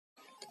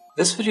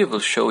This video will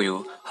show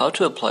you how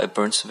to apply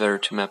burn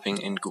severity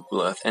mapping in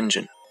Google Earth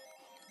Engine.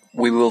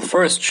 We will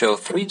first show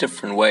 3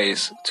 different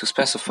ways to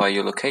specify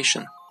your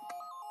location.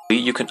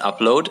 You can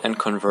upload and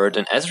convert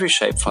an Esri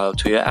shapefile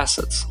to your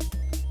assets.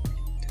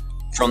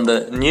 From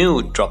the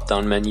New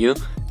drop-down menu,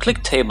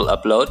 click Table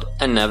Upload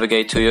and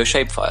navigate to your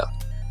shapefile.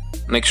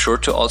 Make sure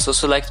to also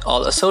select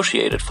all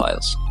associated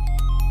files.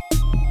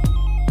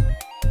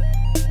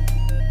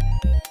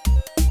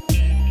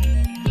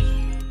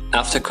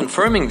 After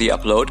confirming the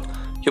upload,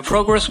 your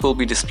progress will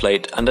be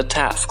displayed under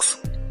Tasks.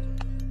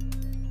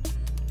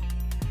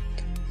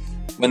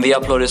 When the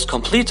upload is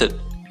completed,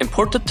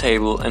 import the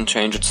table and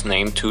change its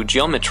name to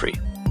Geometry.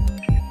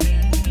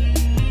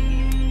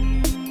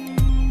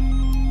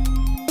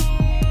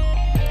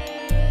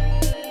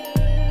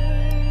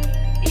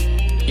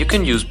 You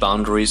can use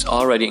boundaries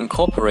already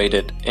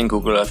incorporated in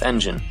Google Earth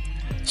Engine.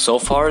 So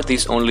far,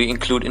 these only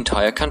include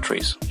entire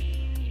countries.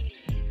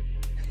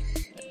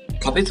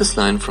 Copy this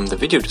line from the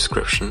video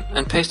description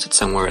and paste it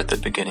somewhere at the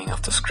beginning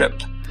of the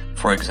script,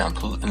 for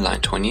example in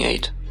line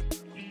 28.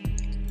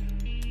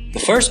 The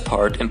first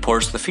part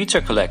imports the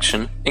feature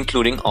collection,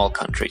 including all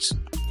countries.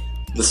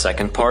 The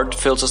second part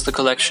filters the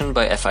collection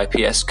by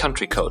FIPS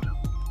country code.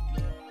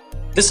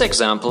 This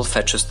example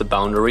fetches the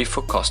boundary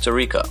for Costa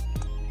Rica.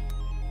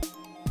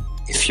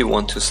 If you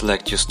want to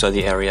select your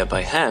study area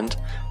by hand,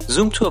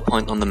 zoom to a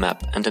point on the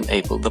map and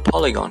enable the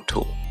polygon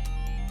tool.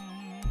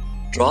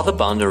 Draw the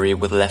boundary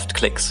with left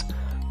clicks.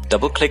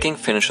 Double-clicking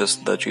finishes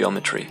the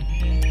geometry.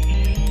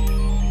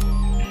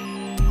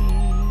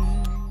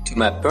 To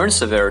map burn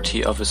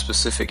severity of a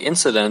specific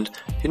incident,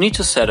 you need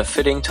to set a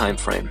fitting time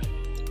frame.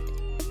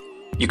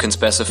 You can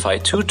specify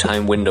 2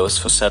 time windows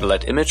for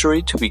satellite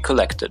imagery to be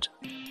collected.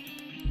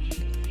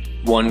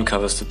 One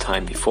covers the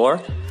time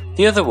before,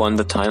 the other one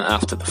the time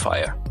after the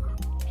fire.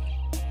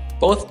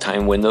 Both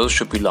time windows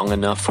should be long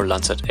enough for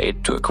Landsat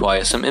 8 to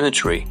acquire some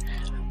imagery,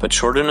 but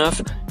short enough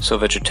so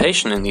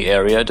vegetation in the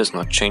area does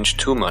not change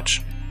too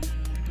much.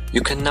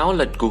 You can now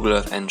let Google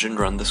Earth Engine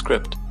run the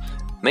script.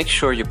 Make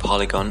sure your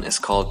polygon is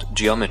called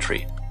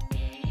Geometry.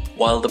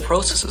 While the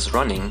process is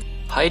running,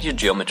 hide your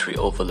geometry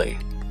overlay.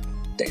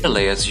 Data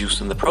layers used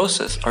in the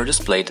process are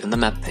displayed in the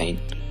map pane.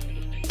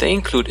 They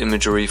include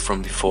imagery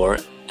from before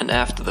and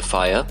after the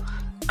fire,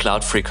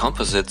 cloud-free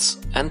composites,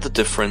 and the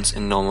difference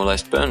in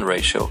normalized burn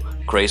ratio,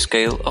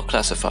 grayscale or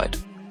classified.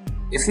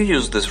 If you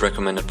use this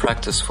recommended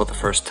practice for the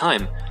first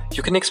time,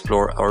 you can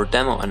explore our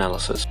demo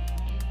analysis.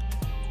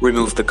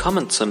 Remove the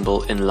comment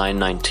symbol in line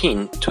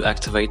 19 to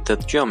activate the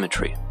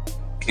geometry.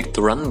 Click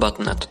the Run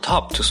button at the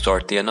top to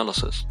start the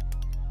analysis.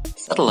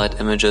 Satellite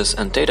images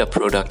and data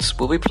products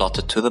will be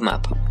plotted to the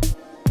map.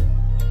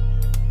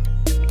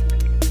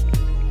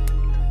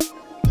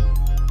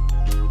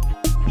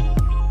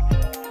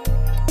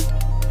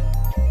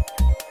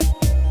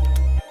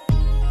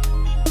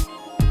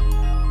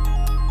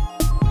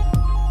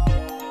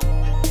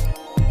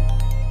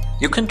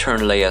 You can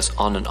turn layers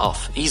on and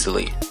off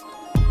easily.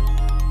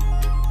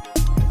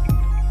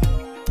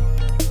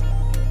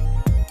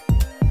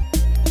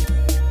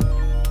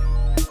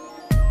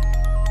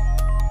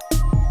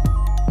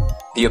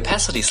 The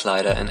opacity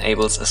slider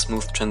enables a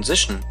smooth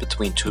transition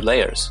between 2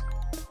 layers.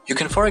 You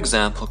can, for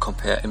example,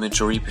 compare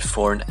imagery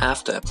before and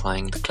after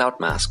applying the cloud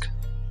mask.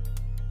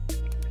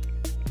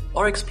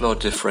 Or explore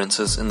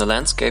differences in the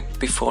landscape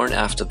before and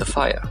after the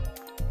fire.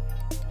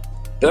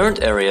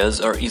 Burned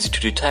areas are easy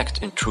to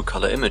detect in true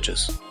color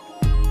images.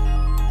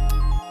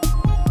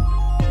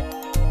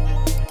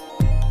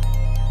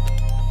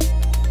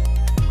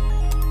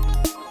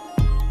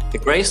 The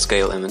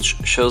grayscale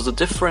image shows the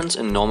difference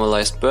in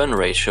normalized burn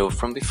ratio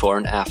from before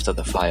and after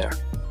the fire.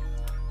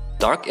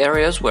 Dark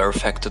areas were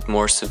affected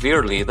more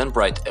severely than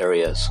bright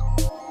areas.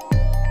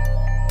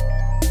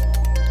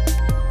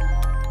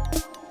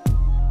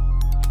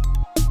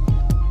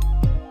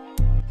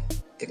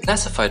 The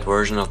classified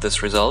version of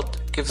this result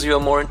gives you a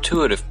more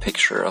intuitive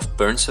picture of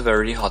burn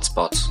severity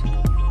hotspots.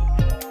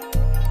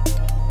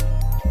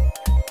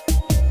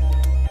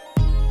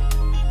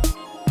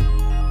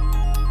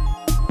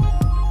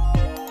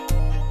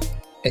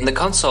 In the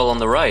console on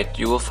the right,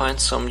 you will find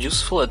some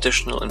useful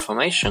additional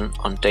information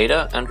on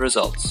data and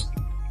results.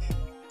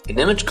 An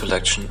image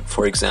collection,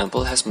 for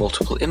example, has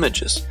multiple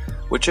images,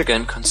 which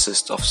again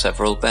consist of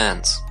several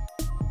bands.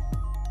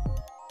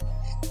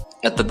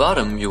 At the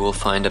bottom, you will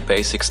find a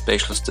basic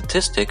spatial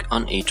statistic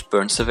on each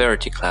burn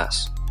severity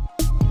class.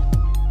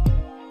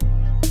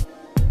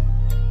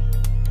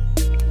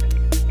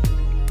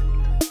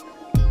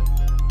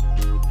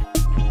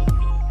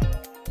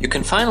 You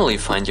can finally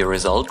find your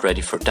result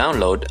ready for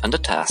download under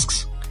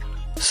Tasks.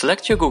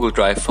 Select your Google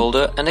Drive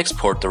folder and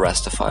export the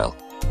raster file.